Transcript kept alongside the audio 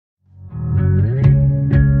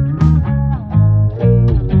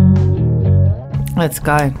Let's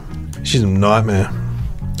go. She's a nightmare.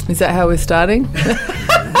 Is that how we're starting?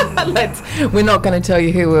 We're not going to tell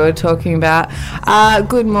you who we were talking about.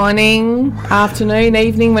 Good morning, afternoon,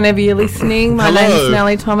 evening, whenever you're listening. My name is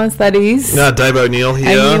Nellie Thomas, that is. No, Dave O'Neill here.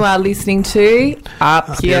 And you are listening to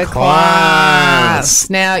Up Your Class.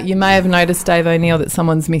 Now, you may have noticed, Dave O'Neill, that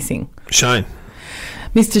someone's missing. Shane.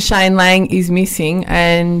 Mr. Shane Lang is missing,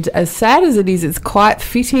 and as sad as it is, it's quite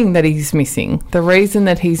fitting that he's missing. The reason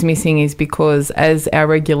that he's missing is because, as our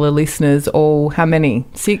regular listeners, all, how many?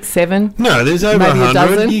 6, 7? No, there's over maybe 100. a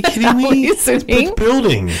dozen. Are you kidding me? It's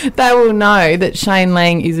building. They will know that Shane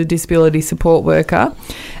Lang is a disability support worker,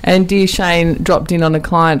 and dear Shane dropped in on a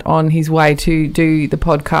client on his way to do the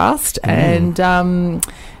podcast, and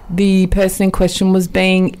the person in question was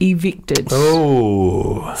being evicted.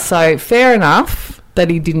 Oh. So, fair enough that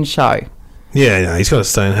he didn't show. Yeah, he's got to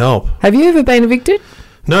stay and help. Have you ever been evicted?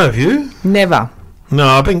 No, have you? Never. No,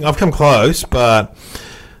 I've come close, but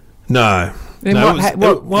no. Then how'd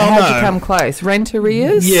you come close? Rent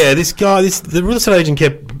arrears? Yeah, the real estate agent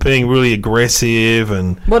kept being really aggressive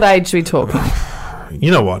and... What age are we talking?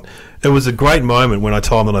 You know what? It was a great moment when I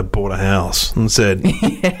told him that I bought a house and said,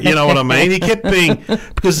 you know what I mean? He kept being...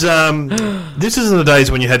 Because this is in the days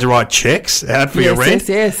when you had to write checks out for your rent.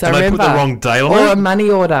 Yes, and I remember. I put the wrong date on it. Or a money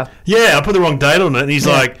order. Yeah, I put the wrong date on it. And he's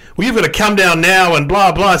like, well, you've got to come down now and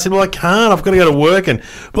blah, blah. I said, well, I can't. I've got to go to work and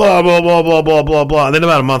blah, blah, blah, blah, blah, blah, blah. And then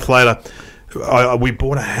about a month later... we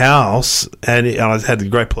bought a house, and I had the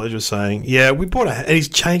great pleasure of saying, yeah, we bought and he's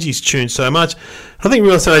changed his tune so much. I think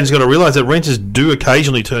real estate agents got to realise that renters do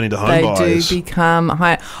occasionally turn into home buyers. They do become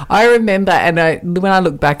high. I remember, and when I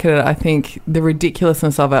look back at it, I think the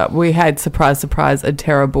ridiculousness of it, we had, surprise, a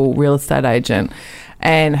terrible real estate agent.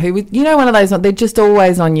 And who was, one of those, they're just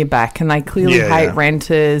always on your back, and they clearly hate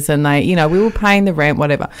renters, and they, we were paying the rent,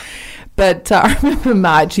 whatever. But I remember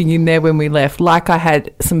marching in there when we left, like I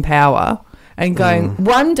had some power, and going,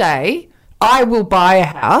 one day I will buy a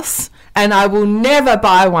house, and I will never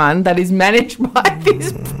buy one that is managed by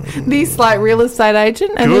this like real estate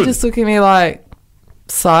agent. And they're just looking at me like,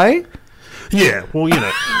 so? Yeah, well,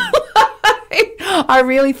 I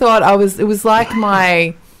really thought it was like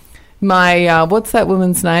my what's that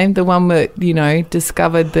woman's name? The one that,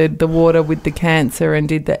 discovered the water with the cancer and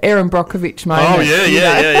did the Erin Brockovich moment.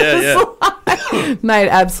 Oh, yeah. Made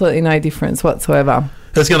absolutely no difference whatsoever.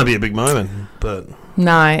 It's going to be a big moment, but...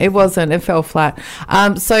 No, it wasn't. It fell flat.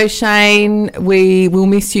 So, Shane, we will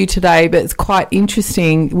miss you today, but it's quite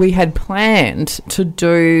interesting. We had planned to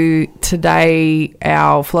do today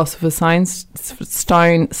our Philosopher's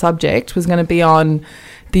Stone subject was going to be on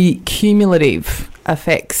the cumulative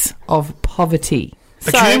effects of poverty.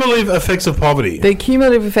 The cumulative effects of poverty. The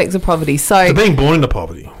cumulative effects of poverty. So being born into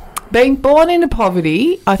poverty. Being born into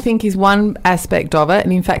poverty, I think, is one aspect of it.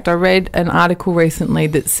 And, in fact, I read an article recently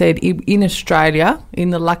that said in Australia,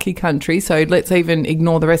 in the lucky country, so let's even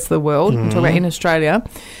ignore the rest of the world and talk about in Australia,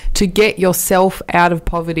 to get yourself out of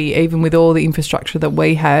poverty, even with all the infrastructure that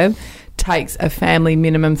we have, takes a family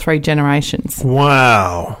minimum 3 generations.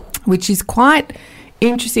 Wow. Which is quite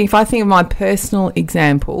interesting. If I think of my personal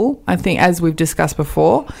example, I think, as we've discussed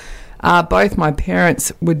before, both my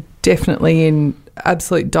parents were definitely in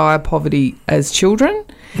absolute dire poverty as children,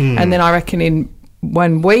 and then I reckon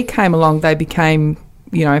when we came along, they became,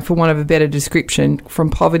 for want of a better description,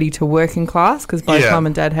 from poverty to working class, because both mum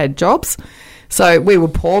and dad had jobs. So we were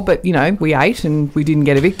poor, but we ate and we didn't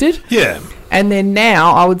get evicted. Yeah. And then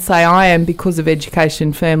now I would say I am, because of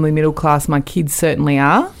education, firmly middle class. My kids certainly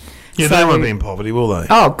are. Yeah, they won't be in poverty, will they?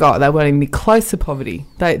 Oh, God, they won't even be close to poverty.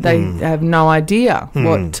 They have no idea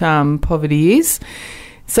what poverty is.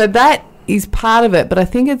 So that is part of it, but I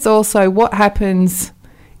think it's also what happens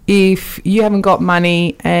if you haven't got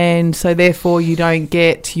money, and so therefore you don't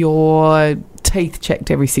get your teeth checked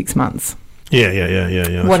every 6 months.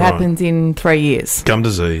 Yeah. What happens in 3 years? Gum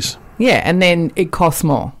disease. Yeah, and then it costs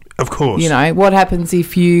more. Of course. What happens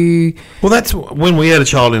if you... Well, that's when we had a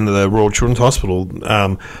child in the Royal Children's Hospital.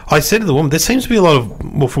 I said to the woman, there seems to be a lot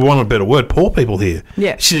of, well, for want of a better word, poor people here.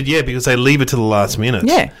 Yeah. She said, yeah, because they leave it to the last minute.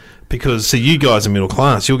 Yeah. Because, you guys are middle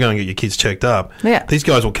class, you'll go and get your kids checked up. Yeah. These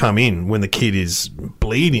guys will come in when the kid is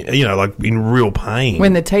bleeding, like in real pain.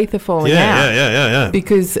 When the teeth are falling out. Yeah.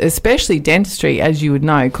 Because especially dentistry, as you would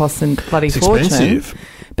know, costs a bloody fortune. Expensive.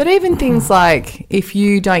 But even things like if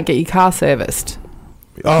you don't get your car serviced,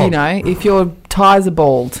 if your tyres are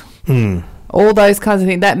bald, all those kinds of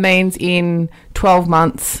things, that means in 12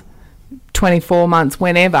 months, 24 months,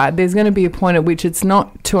 whenever, there's going to be a point at which it's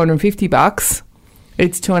not $250,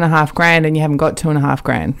 it's $2,500, and you haven't got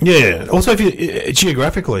 $2,500. Yeah. Also, if you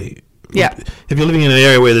geographically, yeah, if you're living in an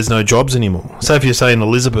area where there's no jobs anymore, so if you're saying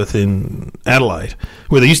Elizabeth in Adelaide,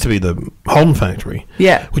 where there used to be the Holden factory,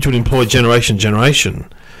 Yeah. which would employ generation to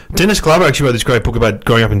generation. Dennis Glover actually wrote this great book about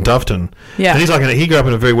growing up in Doveton. Yeah. And he's like, he grew up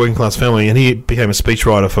in a very working class family, and he became a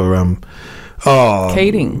speechwriter for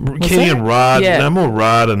Keating. Was Keating it? and Rudd, Yeah. more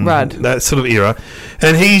Rudd and Rudd. that sort of era.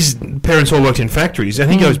 And his parents all worked in factories,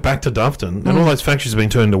 and he goes back to Doveton, and all those factories have been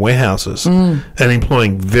turned into warehouses and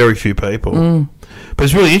employing very few people. But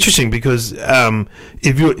it's really interesting because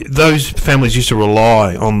those families used to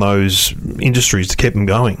rely on those industries to keep them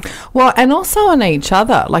going. Well, and also on each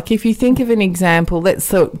other. Like, if you think of an example, let's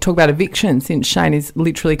talk about eviction, since Shane is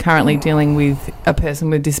literally currently dealing with a person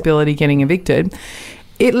with disability getting evicted.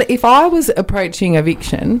 If I was approaching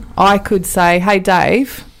eviction, I could say, hey,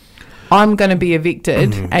 Dave, I'm going to be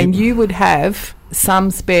evicted, and you would have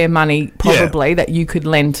some spare money probably that you could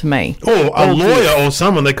lend to me. Or a lawyer or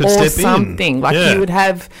someone that could step in. Or something. Like, you would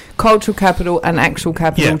have cultural capital and actual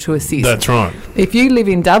capital to assist. That's right. If you live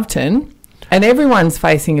in Doveton and everyone's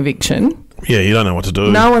facing eviction, you don't know what to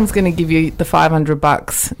do. no one's going to give you the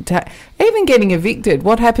 $500 even getting evicted.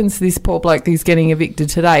 What happens to this poor bloke who's getting evicted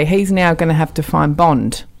today? He's now going to have to find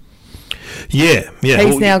bond. Yeah.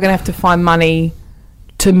 He's now going to have to find money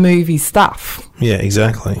to move his stuff. Yeah,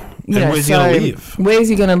 exactly. Where's he going to live? Where's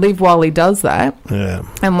he going to live while he does that? Yeah.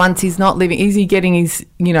 And once he's not living, is he getting his,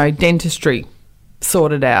 dentistry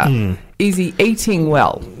sorted out? Is he eating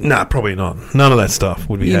well? No, probably not. None of that stuff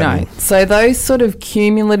would be happening. So those sort of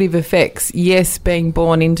cumulative effects, yes, being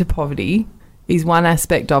born into poverty is one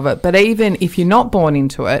aspect of it. But even if you're not born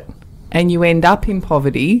into it and you end up in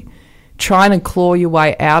poverty, trying to claw your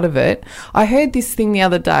way out of it. I heard this thing the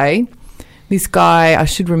other day. This guy, I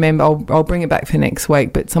should remember, I'll bring it back for next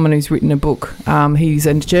week, but someone who's written a book. He's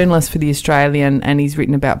a journalist for The Australian and he's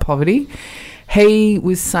written about poverty. He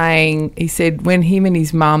was saying, he said when him and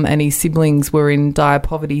his mum and his siblings were in dire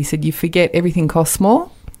poverty, he said, you forget everything costs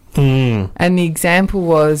more. And the example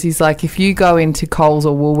was, he's like, if you go into Coles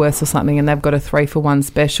or Woolworths or something and they've got a 3-for-1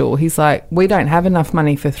 special, he's like, we don't have enough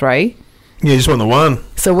money for 3. Yeah, you just want the one.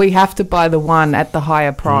 So we have to buy the one at the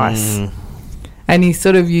higher price. And he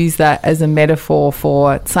sort of used that as a metaphor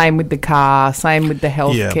for same with the car, same with the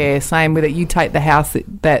healthcare, same with it. You take the house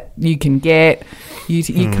that you can get. You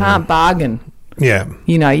can't bargain. Yeah.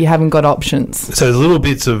 You haven't got options. So there's little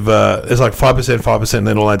bits of, it's like 5%, and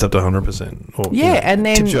then it all adds up to 100%. Or, and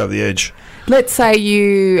then tips you over the edge. Let's say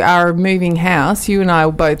you are moving house. You and I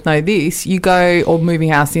will both know this. You go, or moving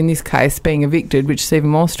house in this case, being evicted, which is even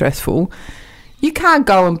more stressful. You can't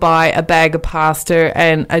go and buy a bag of pasta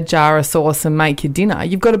and a jar of sauce and make your dinner.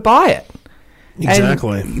 You've got to buy it.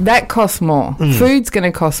 Exactly. And that costs more. Food's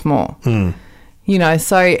going to cost more. So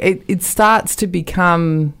it starts to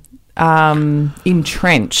become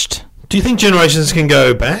entrenched. Do you think generations can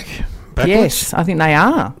go backwards? Yes, I think they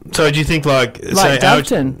are. So do you think like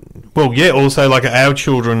Doveton? Also like our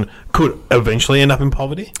children could eventually end up in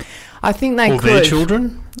poverty? I think they could. Or their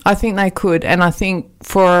children? I think they could, and I think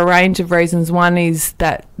for a range of reasons. One is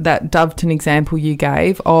that Doveton example you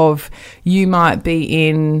gave of you might be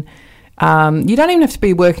in, you don't even have to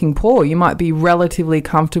be working poor. You might be relatively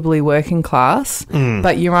comfortably working class,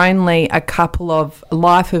 but you're only a couple of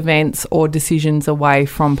life events or decisions away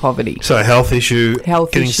from poverty. So a health issue,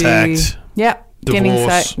 getting sacked, yep, divorce. Getting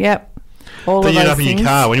sacked, yep. All but of you end those up in things. your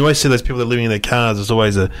car. When you always see those people that are living in their cars, there's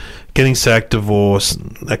always a getting sacked, divorce,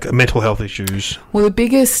 like mental health issues. Well, the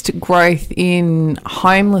biggest growth in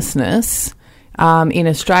homelessness in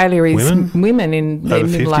Australia is women in their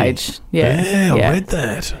middle age. Yeah, I read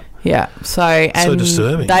that. Yeah, so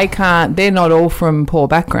disturbing. They're not all from poor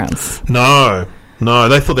backgrounds. No,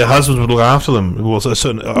 they thought their husbands would look after them. It was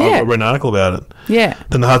I read an article about it. Yeah.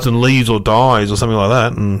 Then the husband leaves or dies or something like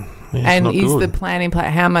that, and is the plan in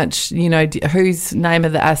place? How much, whose name are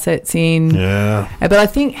the assets in? Yeah. But I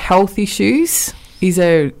think health issues is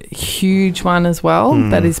a huge one as well.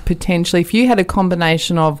 That is potentially, if you had a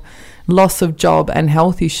combination of loss of job and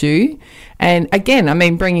health issue, and again, I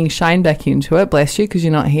mean, bringing Shane back into it, bless you, because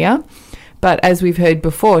you're not here. But as we've heard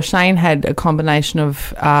before, Shane had a combination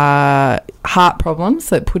of heart problems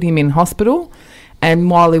that put him in hospital, and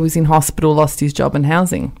while he was in hospital, lost his job and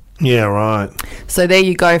housing. Yeah, right. So there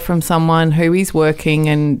you go from someone who is working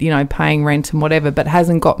and, paying rent and whatever, but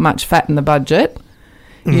hasn't got much fat in the budget,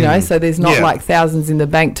 so there's not like thousands in the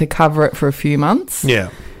bank to cover it for a few months.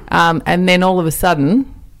 Yeah. And then all of a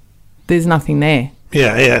sudden, there's nothing there.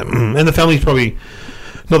 Yeah. And the family's probably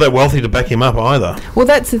not that wealthy to back him up either. Well,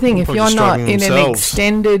 that's the thing. If you're not in themselves. an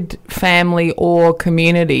extended family or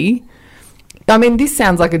community, I mean, this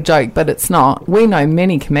sounds like a joke, but it's not. We know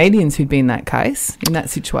many comedians who'd be in that case, in that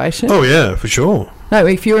situation. Oh, yeah, for sure. No,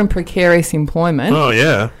 if you're in precarious employment. Oh,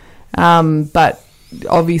 yeah. But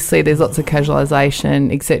obviously there's lots of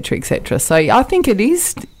casualisation, etc., etc. So I think it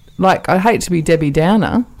is, like, I hate to be Debbie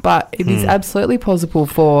Downer, but it is absolutely possible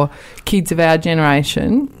for kids of our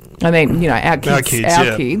generation. I mean, you know, our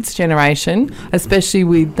kids' generation, especially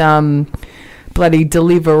with bloody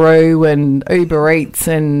Deliveroo and Uber Eats,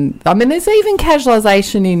 and I mean, there's even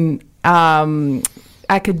casualisation in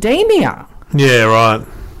academia. Yeah, right.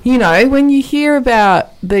 You know, when you hear about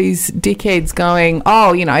these dickheads going,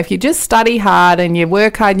 oh, you know, if you just study hard and you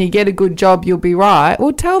work hard and you get a good job, you'll be right.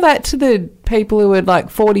 Well, tell that to the people who are like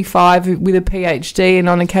 45 with a PhD and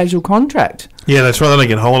on a casual contract. Yeah, that's right. They don't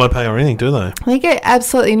get holiday pay or anything, do they? They get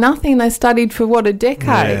absolutely nothing. They studied for, what, a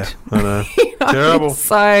decade? Yeah, I know. You know, terrible.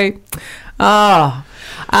 So,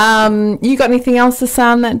 you got anything else to say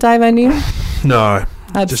on that, Dave O'Neill? No.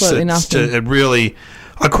 Absolutely nothing. It really...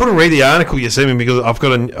 I couldn't read the article you sent me because I've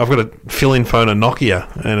got a fill-in phone, a Nokia,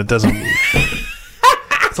 and it doesn't...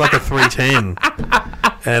 it's like a 310.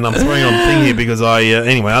 And I'm throwing on thing here because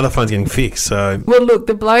anyway, other phone's getting fixed, so... Well, look,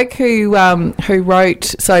 the bloke who wrote...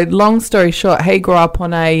 So, long story short, he grew up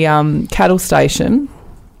on a cattle station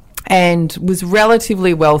and was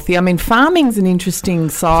relatively wealthy. I mean, farming's an interesting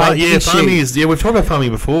side issue. Farming is... Yeah, we've talked about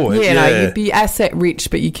farming before. Yeah, no, you'd be asset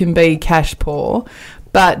rich, but you can be cash poor.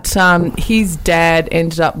 But his dad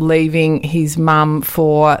ended up leaving his mum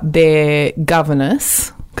for their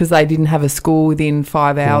governess because they didn't have a school within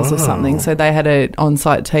 5 hours or something. So they had an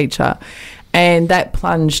on-site teacher. And that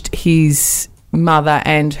plunged his mother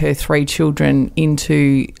and her 3 children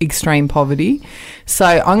into extreme poverty. So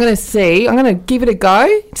I'm going to give it a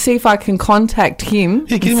go, see if I can contact him.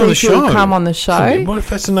 Yeah, get him on the show. He'll come on the show. What a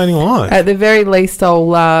fascinating life. At the very least,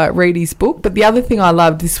 I'll read his book. But the other thing I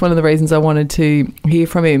loved, this is one of the reasons I wanted to hear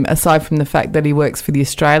from him, aside from the fact that he works for The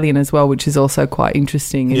Australian as well, which is also quite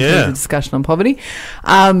interesting in terms of discussion on poverty.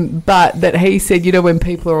 But that he said, you know, when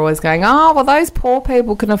people are always going, oh, well, those poor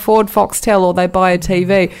people can afford Foxtel or they buy a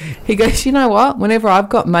TV. He goes, you know what? Whenever I've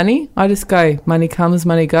got money, I just go, money comes,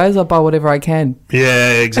 money goes. I'll buy whatever I can.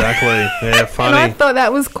 Yeah, exactly. Yeah, funny. And I thought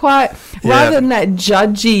that was quite, rather than that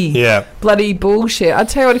judgy bloody bullshit. I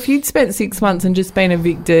tell you what, if you'd spent 6 months and just been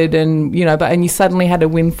evicted and, you know, and you suddenly had a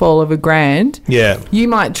windfall of $1,000, you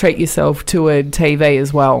might treat yourself to a TV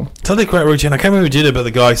as well. Something great routine. I can't remember who did it, but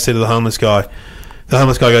the guy said to the homeless guy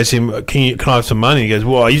goes to him, can I have some money? He goes,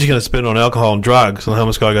 well, are you just going to spend it on alcohol and drugs? And the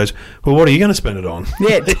homeless guy goes, well, what are you going to spend it on?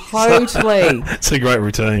 Yeah, totally. It's a great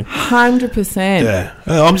routine. 100%. Yeah.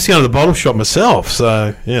 I'm just going to the bottle shop myself,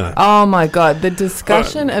 so, you know. Oh, my God. The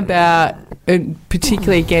discussion about,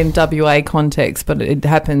 particularly, again, WA context, but it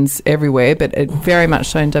happens everywhere, but it very much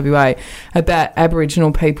so in WA, about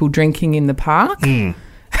Aboriginal people drinking in the park.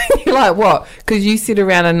 You're like, what? Because you sit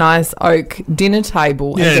around a nice oak dinner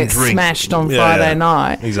table and get smashed on Friday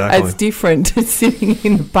night. Exactly. It's different to sitting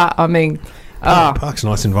in the park. I mean... the park's a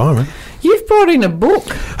nice environment. You've brought in a book.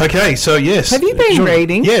 Okay, so yes. Have you been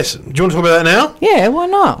reading? Yes. Do you want to talk about that now? Yeah, why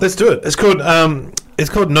not? Let's do it. It's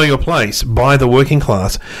called Know Your Place by the Working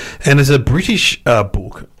Class, and it's a British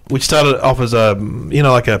book which started off as a, you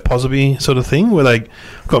know, like a Posby sort of thing where they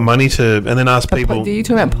got money to, and then asked people. Are you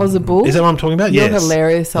talking about Possible? Is that what I'm talking about? You're yes.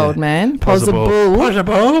 Hilarious old man. Possible.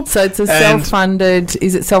 So it's a self-funded.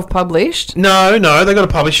 Is it self-published? No, they got a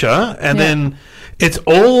publisher, and then it's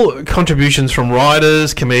all contributions from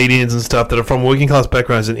writers, comedians, and stuff that are from working class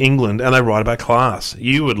backgrounds in England, and they write about class.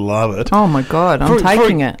 You would love it. Oh my God, I'm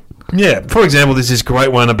taking it. Yeah, for example, there's this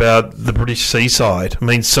great one about the British seaside. It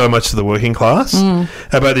means so much to the working class.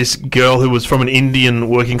 About this girl who was from an Indian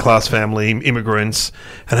working class family, immigrants,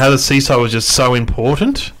 and how the seaside was just so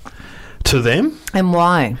important to them. And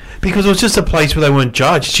why? Because it was just a place where they weren't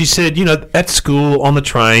judged. She said, you know, at school, on the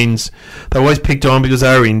trains, they always picked on because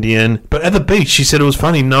they were Indian. But at the beach, she said it was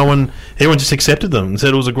funny. Everyone just accepted them and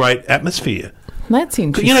said it was a great atmosphere. That's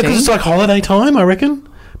interesting. You know, because it's like holiday time, I reckon.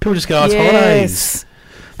 People just go, it's holidays.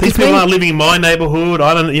 These people aren't living in my neighbourhood,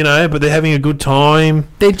 but they're having a good time.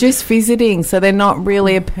 They're just visiting, so they're not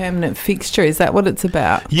really a permanent fixture. Is that what it's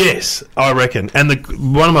about? Yes, I reckon. And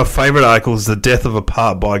one of my favourite articles is The Death of a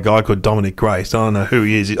Pub by a guy called Dominic Grace. I don't know who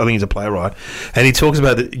he is. I think he's a playwright. And he talks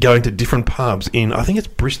about going to different pubs in, I think it's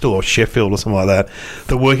Bristol or Sheffield or something like that,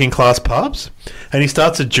 the working class pubs. And he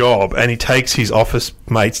starts a job and he takes his office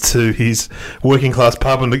mates to his working class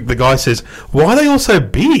pub, and the guy says, why are they all so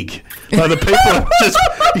big? Like the people are just,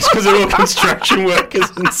 because they're all construction workers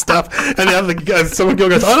and stuff. And the other guy, someone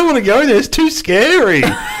goes, I don't want to go there, it's too scary.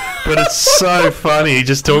 But it's so funny. He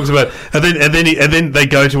just talks about, and then they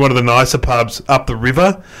go to one of the nicer pubs up the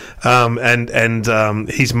river, and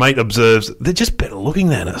his mate observes they're just better looking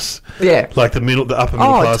than us. Yeah, like the upper middle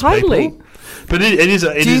class totally. people. But it is.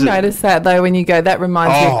 Do you notice that though when you go? That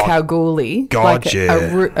reminds me of Kalgoorlie. God,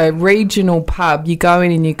 a regional pub. You go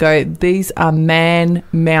in and you go, these are man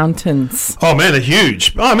mountains. Oh man, they're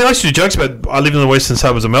huge. Oh, I mean, I used to do jokes about I lived in the western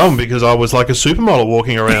suburbs of Melbourne because I was like a supermodel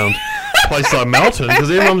walking around places like Melton because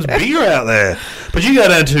everyone's bigger out there. But you go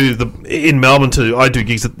down to in Melbourne I do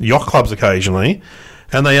gigs at yacht clubs occasionally.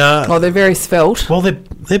 And they are. Oh, they're very svelte. Well, they're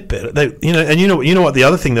better. You know what? The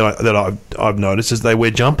other thing that I've noticed is they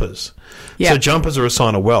wear jumpers. Yeah. So jumpers are a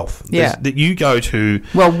sign of wealth. Yeah. That you go to.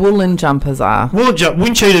 Well, woolen jumpers are. Wind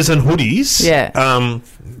cheaters and hoodies. Yeah.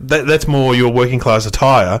 That's more your working class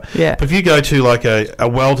attire. Yeah. But if you go to like a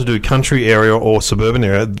well-to-do country area or suburban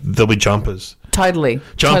area, there'll be jumpers. Totally.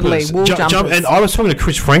 Jumpers. Totally. Wool jumpers. And I was talking to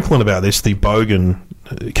Chris Franklin about this, the Bogan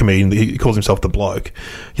comedian. He calls himself the bloke.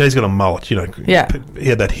 Yeah, he's got a mullet. Yeah. He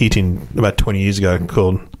had that hit in about 20 years ago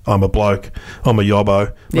called "I'm a bloke, I'm a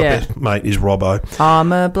yobbo, my best mate is Robbo."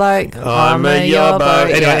 I'm a bloke, I'm a yobbo.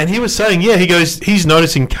 Anyway, and he was saying, he's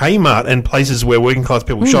noticing Kmart and places where working class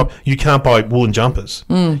people shop, you can't buy woolen jumpers.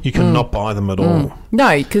 You cannot buy them at all.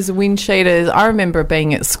 No, because wind cheaters. I remember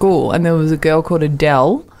being at school and there was a girl called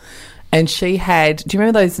Adele. And she had, do you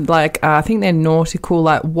remember those, I think they're nautical,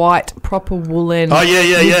 white, proper woolen. Oh,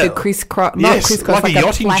 yeah. With the crisscross, not crisscross, like a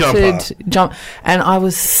yachting jumper. And I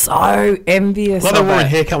was so envious of it. Like they wore in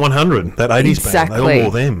Haircut 100, that 80s band. They all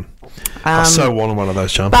wore them. I so wanted one of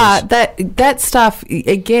those jumpers. But that stuff,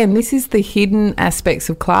 again, this is the hidden aspects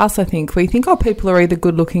of class, I think. We think, people are either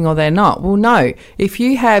good looking or they're not. Well, no. If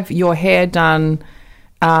you have your hair done...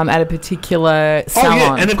 at a particular salon. Oh,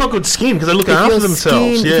 yeah, and they've got good skin because they look after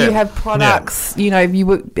themselves. If you have products, if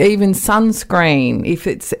you even sunscreen, if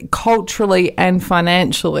it's culturally and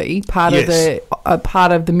financially part of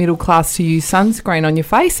the middle class to use sunscreen on your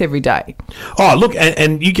face every day. Oh, look,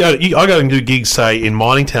 and I go and do gigs, say, in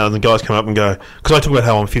mining towns, and guys come up and go, because I talk about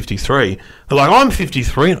how I'm 53. They're like, I'm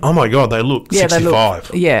 53, and oh my God, they look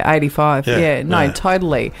 65. 85. Yeah,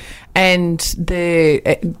 totally. And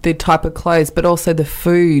the type of clothes, but also the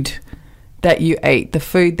food that you eat, the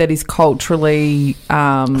food that is culturally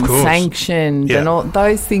sanctioned, and all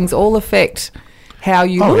those things all affect how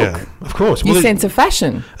you look. Yeah, of course. Your sense of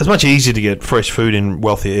fashion. It's much easier to get fresh food in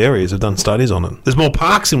wealthier areas. I've done studies on it. There's more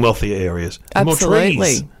parks in wealthier areas. There's Absolutely. more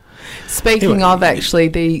trees. Speaking of,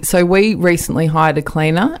 actually, so we recently hired a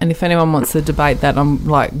cleaner, and if anyone wants to debate that, I'm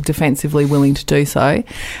defensively willing to do so.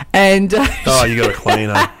 And you got a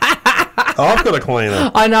cleaner. I've got a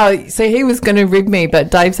cleaner. I know. See, he was going to rib me,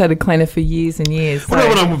 but Dave's had a cleaner for years and years. When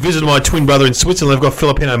I visited my twin brother in Switzerland, they've got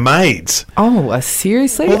Filipino maids. Oh,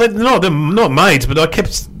 seriously? Well, they're not maids, but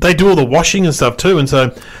they do all the washing and stuff too. And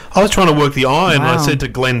so I was trying to work the iron, and I said to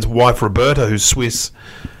Glenn's wife, Roberta, who's Swiss,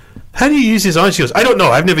 "How do you use this iron?" She goes, "I don't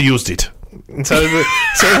know. I've never used it." And so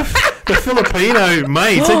the Filipino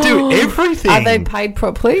maids, they do everything. Are they paid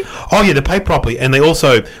properly? Oh, yeah, they're paid properly. And they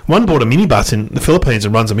also, one bought a minibus in the Philippines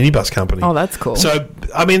and runs a minibus company. Oh, that's cool. So,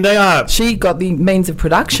 I mean, they are... She got the means of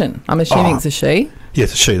production. I'm assuming it's a she. Yeah,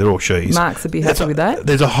 it's a she. They're all she's. Marks would be happy with that.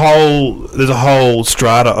 There's a whole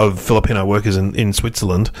strata of Filipino workers in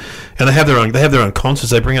Switzerland, and they have their own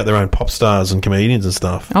concerts. They bring out their own pop stars and comedians and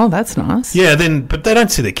stuff. Oh, that's nice. Yeah, but they don't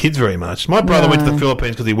see their kids very much. My brother went to the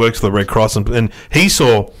Philippines because he works for the Red Cross, and he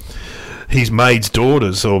saw his maid's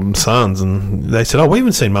daughters or sons, and they said, "Oh, we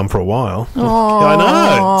haven't seen Mum for a while." Oh, I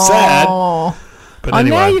know, sad. But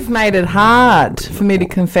anyway. Now you've made it hard for me to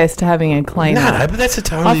confess to having a cleaner. No, but that's a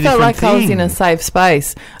totally different thing. I felt like I was in a safe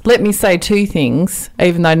space. Let me say two things,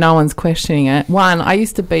 even though no one's questioning it. One, I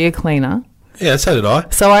used to be a cleaner. Yeah, so did I.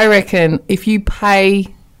 So I reckon if you pay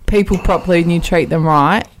people properly and you treat them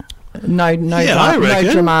right, no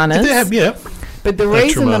dramanas. But the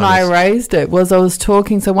reason that I raised it was I was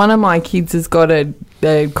talking. So one of my kids has got a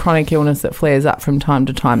chronic illness that flares up from time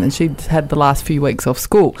to time, and she'd had the last few weeks off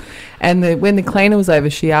school. And when the cleaner was over,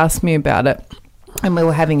 she asked me about it, and we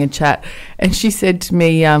were having a chat. And she said to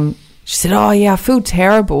me, she said, "Oh yeah, I feel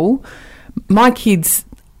terrible. My kids,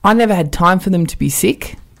 I never had time for them to be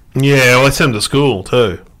sick." Yeah, well, I sent them to school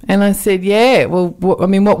too. And I said, "Yeah, well,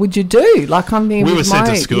 what would you do?" Like I'm thinking, we were sent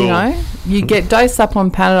to school. You get dosed up on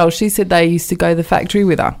Panadol. She said they used to go to the factory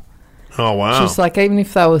with her. Oh wow! She was like, even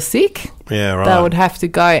if they were sick, right, they would have to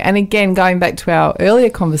go. And again, going back to our earlier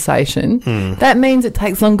conversation, that means it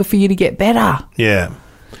takes longer for you to get better. Yeah,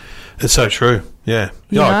 it's so true. Yeah,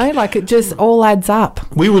 it just all adds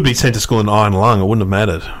up. We would be sent to school in iron lung. It wouldn't have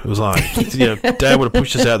mattered. It was like, Dad would have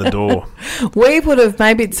pushed us out the door. We would have.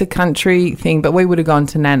 Maybe it's a country thing, but we would have gone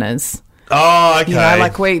to Nana's. Oh, okay. You know,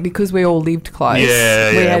 like because we all lived close.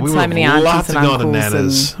 Yeah, we had we so would many have loved aunties and to go to uncles.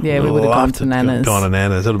 Nana's. And, yeah, we would have gone to Nana's. Gone to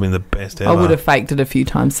Nana's. That would have been the best ever. I would have faked it a few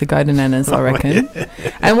times to go to Nana's, I reckon.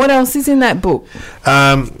 And what else is in that book?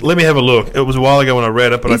 Let me have a look. It was a while ago when I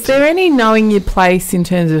read it, but Is there any knowing your place in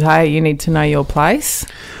terms of, hey, you need to know your place?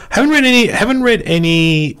 Haven't read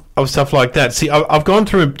any of stuff like that. See, I've gone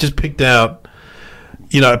through and just picked out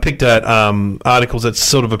articles that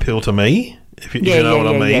sort of appeal to me. If you know what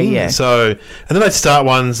I mean. Yeah. So, and then I'd start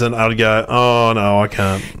ones and I'd go, oh, no, I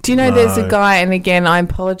can't. Do you know there's a guy, and again, I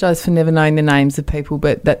apologise for never knowing the names of people,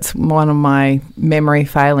 but that's one of my memory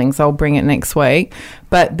failings. I'll bring it next week.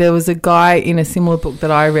 But there was a guy in a similar book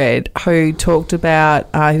that I read who talked about,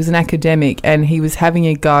 he was an academic, and he was having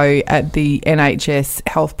a go at the NHS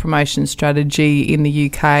health promotion strategy in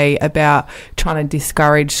the UK about trying to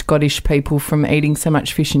discourage Scottish people from eating so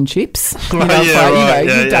much fish and chips. You've done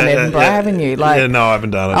Edinburgh, haven't you? Like, no, I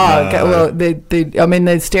haven't done it. Oh, okay. Well,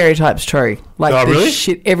 the stereotype's true. Like,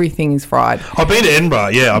 really? Everything is fried. I've been to Edinburgh.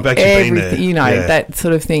 Yeah, I've actually been there. You know, that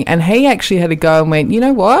sort of thing. And he actually had a go and went, you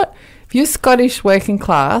know what? If you're Scottish working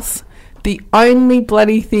class, the only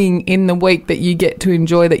bloody thing in the week that you get to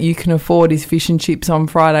enjoy that you can afford is fish and chips on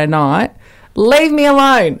Friday night. Leave me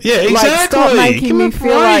alone. Yeah, exactly. Like, stop making me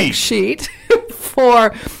feel like shit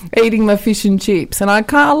for eating my fish and chips. And I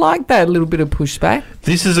like that little bit of pushback.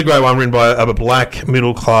 This is a great one written by a black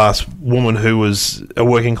middle-class woman who was a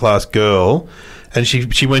working-class girl. And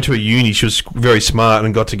she went to a uni. She was very smart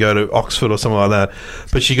and got to go to Oxford or something like that.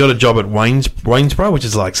 But she got a job at Waynesboro, which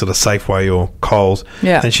is like sort of Safeway or Coles.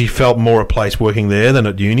 Yeah. And she felt more at place working there than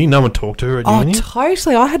at uni. No one talked to her at uni. Oh,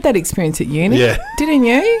 totally. I had that experience at uni. Yeah. Didn't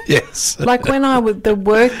you? Yes. Like when the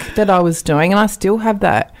work that I was doing, and I still have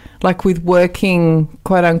that, like with working,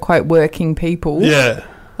 quote unquote, working people. Yeah.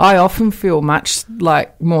 I often feel much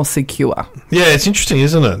like more secure. Yeah, it's interesting,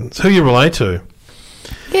 isn't it? It's who you relate to.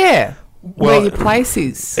 Yeah. Where your place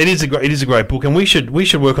is. It is a great book, and we should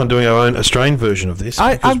work on doing our own Australian version of this.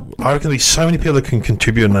 I reckon there's so many people that can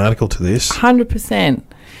contribute an article to this. 100%.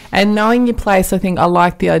 And knowing your place, I think I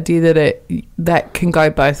like the idea that can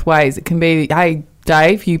go both ways. It can be, hey,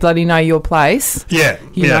 Dave, you bloody know your place. Yeah.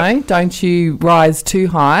 You know, don't you rise too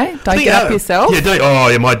high. Don't get up yourself.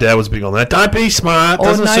 Yeah, my dad was big on that. Don't be smart. Or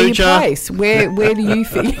doesn't know suit your you. place. Where do you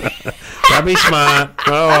fit? Don't be smart.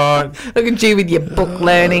 All right. Look at you with your book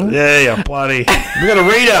learning. Yeah, bloody. We got a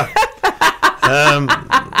reader.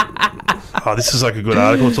 This is like a good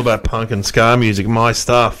article. It's all about punk and ska music. My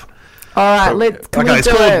stuff. All right, it's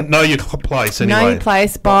called Know Your Place anyway. Know Your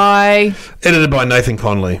Place by... Edited by Nathan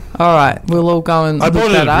Conley. All right, we'll all go and look that up. I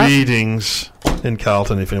bought it at Readings in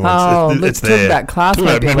Carlton if anyone wants. Oh, let's talk about class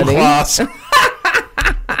mobility.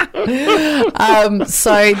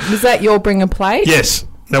 So, was that your bring a plate? Yes.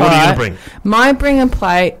 Now, what are you going to bring? My bring a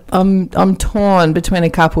plate, I'm torn between a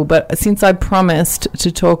couple, but since I promised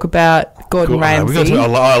to talk about Gordon Ramsay... I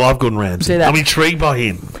love Gordon Ramsay. I'm intrigued by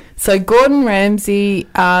him. So Gordon Ramsay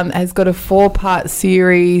has got a 4-part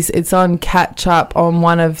series. It's on catch up on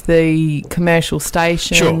one of the commercial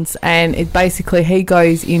stations, and it basically he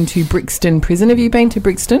goes into Brixton Prison. Have you been to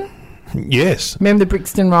Brixton? Yes. Remember the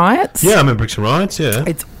Brixton riots? Yeah, I remember Brixton riots. Yeah,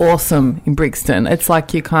 it's awesome in Brixton. It's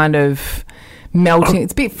like you're kind of melting.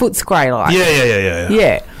 It's a bit Footscray like.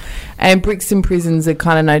 Yeah. And Brixton prisons are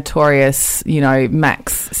kind of notorious,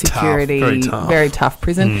 max security, very tough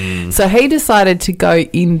prison. So he decided to go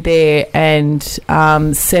in there and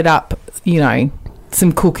set up,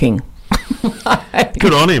 some cooking.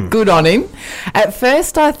 Good on him. Good on him. At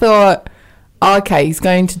first I thought, okay, he's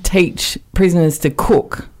going to teach prisoners to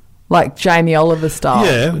cook, like Jamie Oliver style.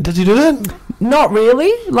 Yeah, does he do that? Not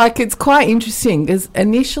really. Like, it's quite interesting because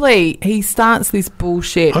initially he starts this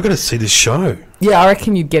bullshit. I've got to see this show. Yeah, I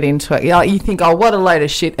reckon you'd get into it. You think, what a load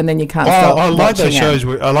of shit, and then you can't stop. I like those shows.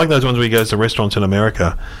 I like those ones where he goes to restaurants in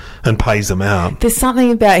America and pays them out. There's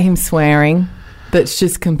something about him swearing that's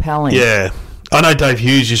just compelling. Yeah. I know Dave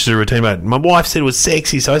Hughes used to do a routine, mate. My wife said it was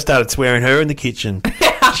sexy, so I started swearing her in the kitchen.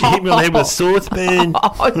 She hit me on the head with a saucepan.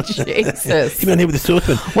 Oh, Jesus. Hit me on the head with a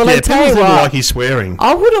saucepan. Well, I tell you what, like he's swearing.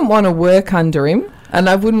 I wouldn't want to work under him, and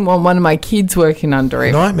I wouldn't want one of my kids working under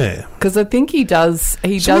him. Nightmare. Because I think he does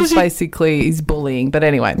basically, he's bullying. But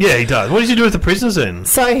anyway. Yeah, he does. What does he do with the prisoners then?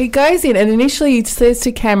 So he goes in, and initially he says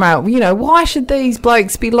to camera, why should these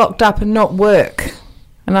blokes be locked up and not work?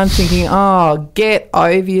 And I'm thinking, get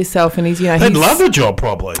over yourself. And they'd love the job,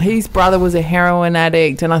 probably. His brother was a heroin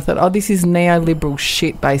addict. And I thought, this is neoliberal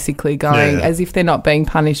shit, basically, going as if they're not being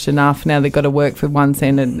punished enough. Now they've got to work for 1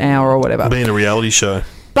 cent an hour or whatever. Being a reality show.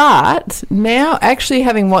 But now, actually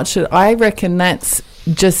having watched it, I reckon that's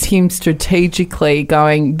just him strategically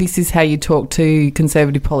going, this is how you talk to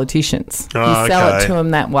Conservative politicians. You sell it to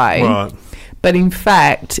them that way. Right. But in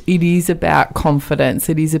fact, it is about confidence.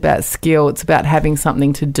 It is about skill. It's about having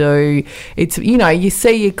something to do. It's, you know, you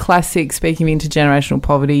see your classic, speaking of intergenerational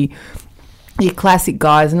poverty, your classic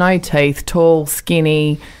guys, no teeth, tall,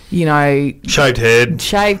 skinny, you know. Shaved head.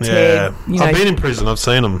 Head. You know, I've been in prison. I've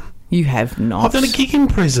seen them. You have not. I've done a gig in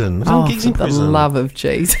prison. I've done gigs in prison. For the love of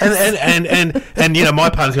Jesus. And you know, my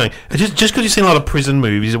partner's going, just because you've seen a lot of prison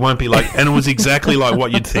movies, it won't be like, and it was exactly like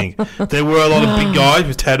what you'd think. There were a lot of big guys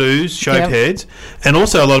with tattoos, shaved heads, and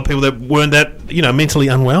also a lot of people that weren't that, you know, mentally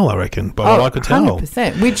unwell, I reckon, by what I could tell.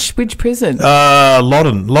 100%. Which prison?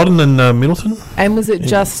 Loddon and Middleton. And was it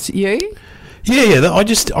just you? Yeah.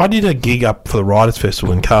 I did a gig up for the Writers'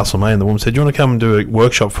 Festival in Castlemaine. The woman said, "Do you want to come and do a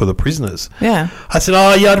workshop for the prisoners?" Yeah. I said,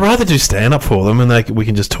 "Oh, yeah, I'd rather do stand-up for them, and we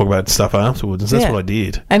can just talk about stuff afterwards." And so that's what I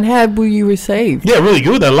did. And how were you received? Yeah, really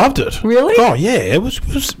good. They loved it. Really? Oh, yeah. It was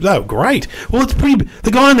they were great. Well, it's pretty.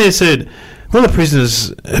 The guy in there said, one of the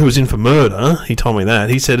prisoners who was in for murder, he told me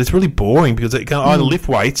that. He said it's really boring because they can either lift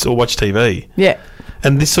weights or watch TV. Yeah.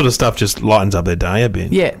 And this sort of stuff just lightens up their day a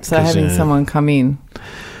bit. Yeah, so having someone come in.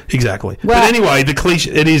 Exactly. Well, but anyway, the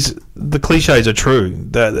cliches are true.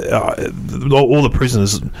 That all the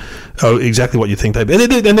prisoners are exactly what you think they be.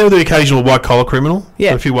 And they're the occasional white collar criminal.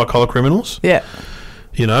 Yeah. A few white collar criminals. Yeah.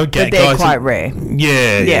 You know, but they're quite rare.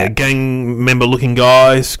 Yeah. Gang member looking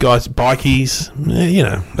guys, bikies, you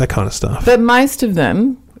know, that kind of stuff. But most of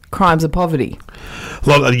them, crimes of poverty.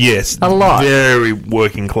 Yes. A lot. Very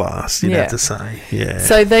working class, you'd have to say. Yeah.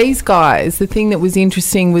 So these guys, the thing that was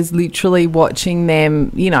interesting was literally watching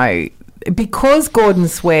them, you know, because Gordon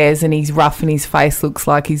swears and he's rough and his face looks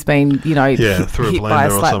like he's been, you know, hit by a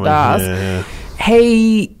slapped ass. Yeah.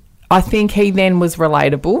 I think he then was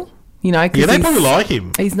relatable, you know. Yeah, they probably like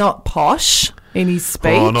him. He's not posh in his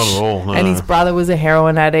speech. Oh, not at all. No. And his brother was a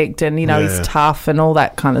heroin addict and, you know, he's tough and all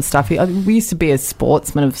that kind of stuff. We used to be a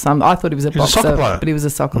sportsman of some... I thought he was a boxer, but he was a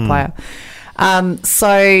soccer player.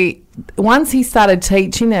 So once he started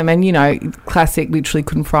teaching them and, you know, classic, literally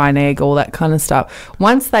couldn't fry an egg, all that kind of stuff,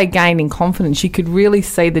 once they gained in confidence, you could really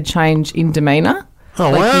see the change in demeanour.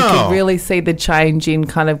 Oh, wow. You could really see the change in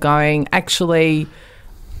kind of going, actually,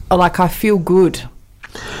 like, I feel good.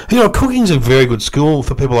 You know, cooking's a very good school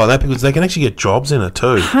for people like that because they can actually get jobs in it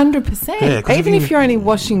too. 100%. Yeah, even if you're only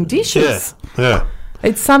washing dishes. Yeah.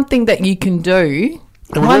 It's something that you can do.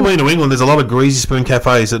 And we've all been to England, there's a lot of greasy spoon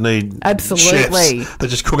cafes that need absolutely chefs that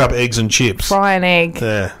just cook up eggs and chips. Fry an egg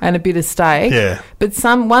and a bit of steak. Yeah. But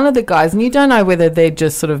one of the guys, and you don't know whether they're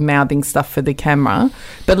just sort of mouthing stuff for the camera,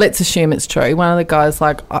 but let's assume it's true. One of the guys,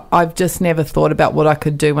 like, I've just never thought about what I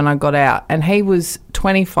could do when I got out. And he was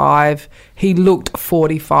 25. He looked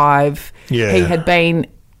 45. Yeah. He had been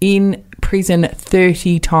in prison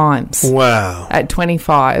 30 times. Wow. At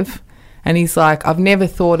 25. And he's like, I've never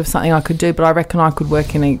thought of something I could do, but I reckon I could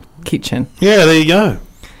work in a kitchen. Yeah, there you go.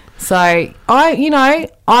 So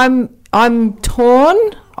I'm torn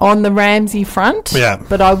on the Ramsay front. Yeah.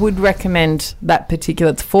 But I would recommend that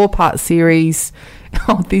particular. It's a 4-part series.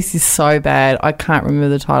 Oh, this is so bad. I can't remember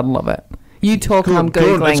the title of it. You talk and I'm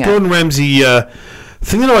Googling it. Gordon Ramsay. The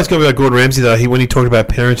thing that I always got about Gordon Ramsay, though, when he talked about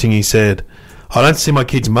parenting, he said, I don't see my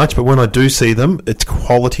kids much, but when I do see them, it's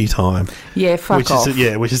quality time. Yeah, fuck off.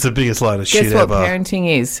 Which is the biggest load of shit ever. Guess what parenting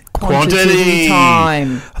is? Quantity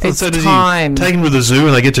time. It's time. Take them to the zoo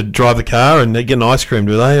and they get to drive the car and they get an ice cream,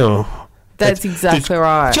 do they? Or That's exactly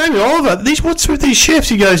right. Jamie Oliver, what's with these chefs?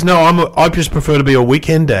 He goes, no, I just prefer to be a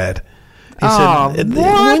weekend dad. He said,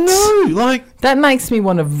 what? No, that makes me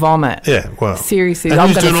want to vomit. Yeah, well. Seriously,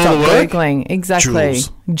 I'm going to stop Googling. Exactly.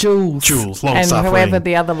 Jules, long and suffering. Whoever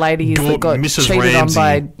the other lady is that got Mrs. cheated Ramsay. on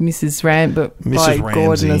by Mrs. by Ramsay.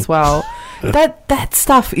 Gordon as well. That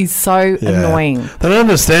stuff is so annoying. They don't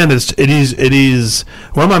understand. It is.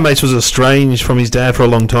 One of my mates was estranged from his dad for a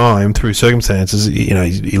long time through circumstances. You know,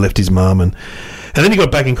 he left his mum and then he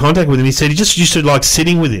got back in contact with him. He said he just used to like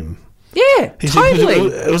sitting with him. Yeah, he totally.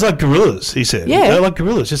 Said, it was like gorillas, he said. Yeah. They were like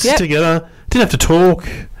gorillas, just sit together, didn't have to talk.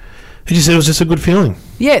 He just said it was just a good feeling.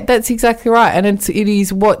 Yeah, that's exactly right. And it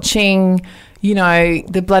is watching, you know,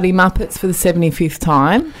 the bloody Muppets for the 75th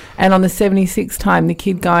time, and on the 76th time, the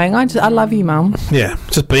kid going, I love you, Mum. Yeah,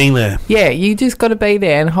 just being there. Yeah, you just got to be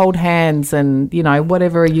there and hold hands and, you know,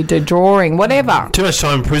 whatever you do, drawing, whatever. Too much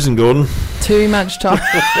time in prison, Gordon. Too much time.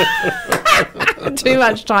 Too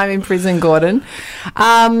much time in prison, Gordon.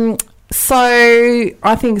 So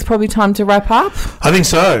I think it's probably time to wrap up. I think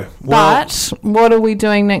so. But what are we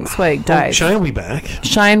doing next week, Dave? Shane will be back.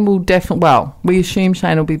 Shane will definitely... Well, we assume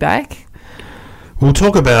Shane will be back. We'll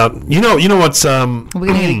talk about you know what's We're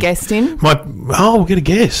going to get a guest in. We'll get a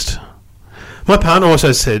guest. My partner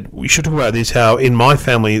also said we should talk about this. How in my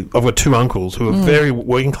family I've got two uncles who are very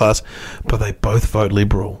working class, but they both vote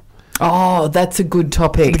Liberal. Oh, that's a good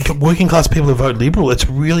topic. The working class people who vote Liberal. It's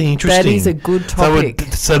really interesting. That is a good topic.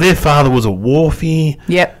 So their father was a wharfie.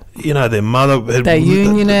 Yep. You know, their mother had They're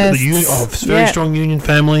unionists. Very strong union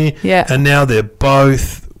family. Yeah. And now they're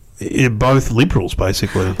both Liberals,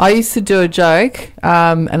 basically. I used to do a joke,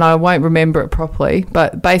 and I won't remember it properly,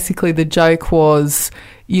 but basically the joke was,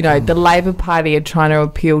 you know, the Labor Party are trying to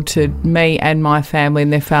appeal to me and my family,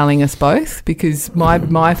 and they're failing us both because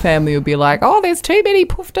my family will be like, oh, there's too many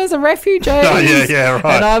poofters and refugees. Oh, yeah, right.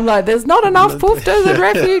 And I'm like, there's not enough poofters and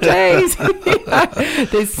refugees. You know,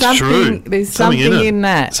 there's something in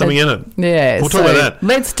that. Something in it. Yeah. We'll talk about that.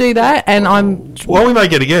 Let's do that. And Well, we may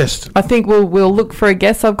get a guest. I think we'll look for a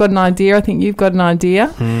guest. I've got an idea. I think you've got an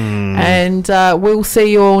idea. And we'll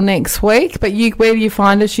see you all next week. But where do you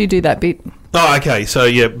find us? You do that bit. Oh, okay. So,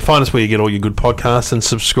 yeah, find us where you get all your good podcasts and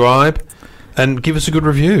subscribe and give us a good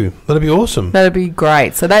review. That'd be awesome. That'd be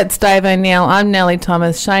great. So that's Dave O'Neill. I'm Nellie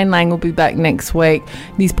Thomas. Shane Lang will be back next week.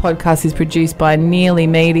 This podcast is produced by Nearly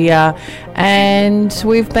Media. And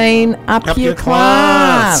we've been Up Your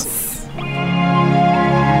Class.